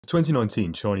The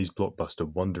 2019 Chinese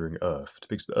blockbuster Wandering Earth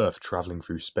depicts the Earth travelling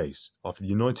through space after the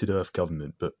United Earth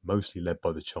government, but mostly led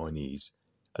by the Chinese,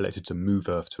 elected to move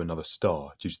Earth to another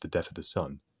star due to the death of the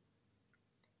Sun.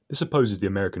 This opposes the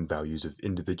American values of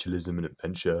individualism and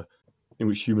adventure, in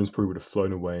which humans probably would have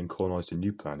flown away and colonised a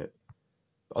new planet.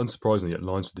 But unsurprisingly, it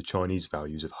aligns with the Chinese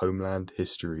values of homeland,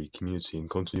 history, community and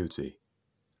continuity,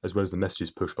 as well as the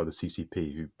messages pushed by the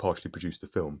CCP, who partially produced the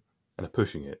film, and are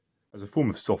pushing it, as a form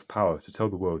of soft power to tell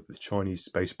the world that the Chinese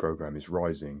space program is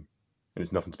rising, and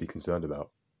it's nothing to be concerned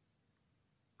about.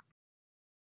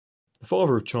 The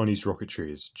father of Chinese rocketry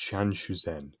is Chan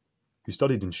Shuzhen, who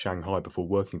studied in Shanghai before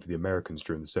working for the Americans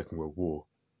during the Second World War,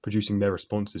 producing their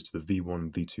responses to the V-1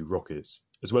 and V-2 rockets,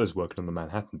 as well as working on the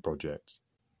Manhattan Project.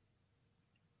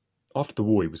 After the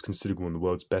war, he was considered one of the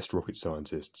world's best rocket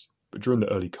scientists, but during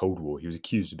the early Cold War, he was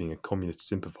accused of being a communist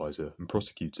sympathiser and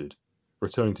prosecuted,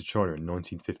 returning to China in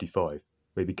 1955,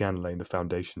 where he began laying the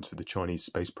foundations for the Chinese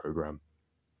space program.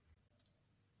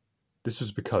 This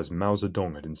was because Mao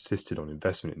Zedong had insisted on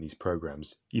investment in these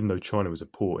programs, even though China was a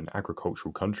poor and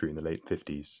agricultural country in the late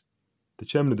 50s. The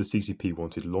chairman of the CCP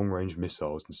wanted long-range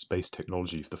missiles and space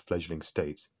technology for the fledgling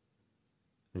state,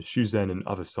 and Shuzhen and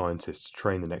other scientists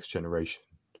trained the next generation,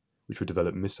 which would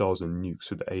develop missiles and nukes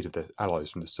with the aid of their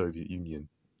allies from the Soviet Union.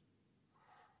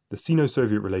 The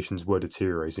Sino-Soviet relations were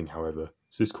deteriorating, however,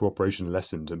 so this cooperation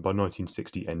lessened and by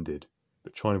 1960 ended,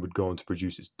 but China would go on to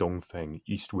produce its Dongfeng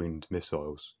east-winged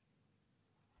missiles.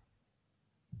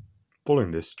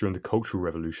 Following this, during the Cultural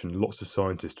Revolution, lots of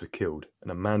scientists were killed, and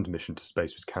a manned mission to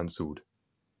space was cancelled.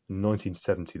 In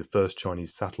 1970, the first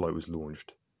Chinese satellite was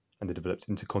launched, and they developed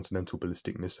intercontinental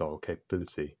ballistic missile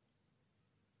capability,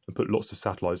 and put lots of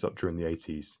satellites up during the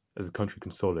 80s, as the country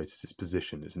consolidated its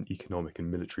position as an economic and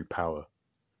military power.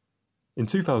 In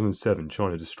 2007,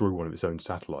 China destroyed one of its own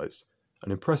satellites,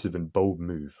 an impressive and bold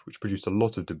move which produced a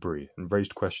lot of debris and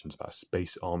raised questions about a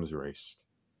space arms race.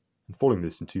 And following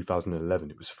this, in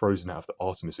 2011, it was frozen out of the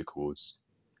Artemis Accords,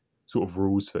 sort of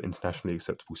rules for internationally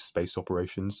acceptable space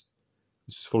operations.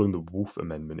 This was following the Wolf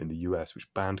Amendment in the US,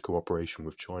 which banned cooperation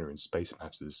with China in space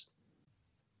matters,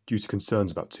 due to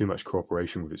concerns about too much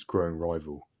cooperation with its growing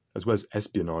rival, as well as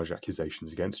espionage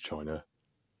accusations against China.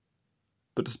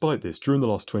 But despite this, during the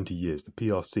last 20 years, the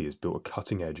PRC has built a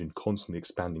cutting-edge and constantly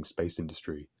expanding space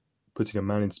industry, putting a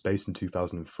man in space in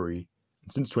 2003,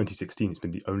 and since 2016 it's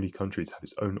been the only country to have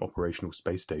its own operational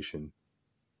space station,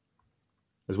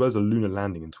 as well as a lunar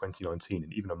landing in 2019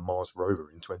 and even a Mars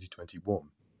rover in 2021.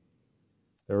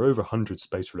 There are over 100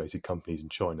 space-related companies in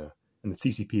China, and the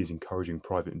CCP is encouraging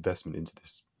private investment into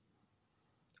this,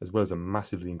 as well as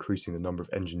massively increasing the number of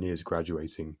engineers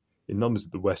graduating, in numbers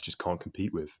that the West just can't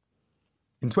compete with.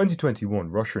 In 2021,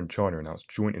 Russia and China announced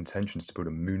joint intentions to build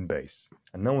a moon base,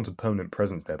 and now want a permanent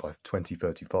presence there by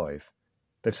 2035.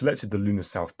 They've selected the lunar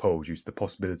South Pole due to the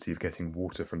possibility of getting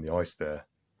water from the ice there.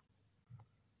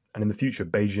 And in the future,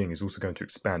 Beijing is also going to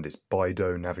expand its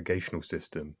Beidou navigational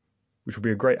system, which will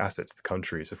be a great asset to the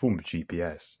country as a form of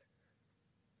GPS,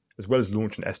 as well as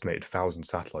launch an estimated 1,000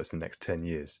 satellites in the next 10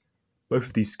 years. Both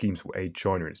of these schemes will aid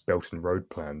China in its Belt and Road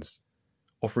plans,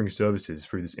 offering services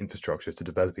through this infrastructure to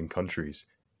developing countries,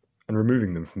 and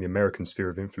removing them from the American sphere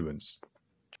of influence.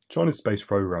 China's space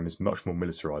program is much more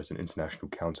militarized than international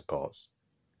counterparts,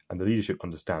 and the leadership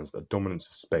understands that dominance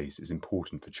of space is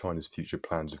important for China's future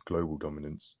plans of global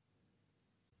dominance.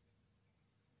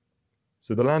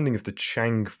 So the landing of the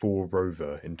Chang'e 4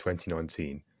 rover in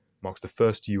 2019 marks the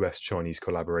first US-Chinese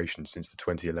collaboration since the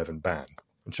 2011 ban,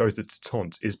 and shows that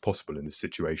détente is possible in this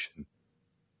situation.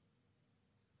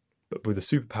 But with the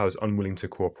superpowers unwilling to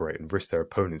cooperate and risk their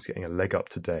opponents getting a leg up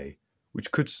today,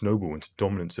 which could snowball into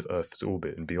dominance of Earth's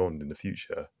orbit and beyond in the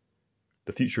future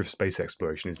of space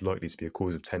exploration is likely to be a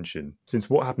cause of tension, since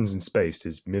what happens in space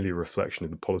is merely a reflection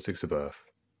of the politics of Earth.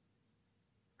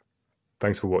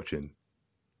 Thanks for watching.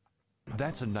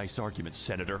 That's a nice argument,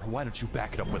 Senator. Why don't you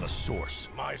back it up with a source?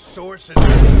 My source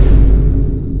is...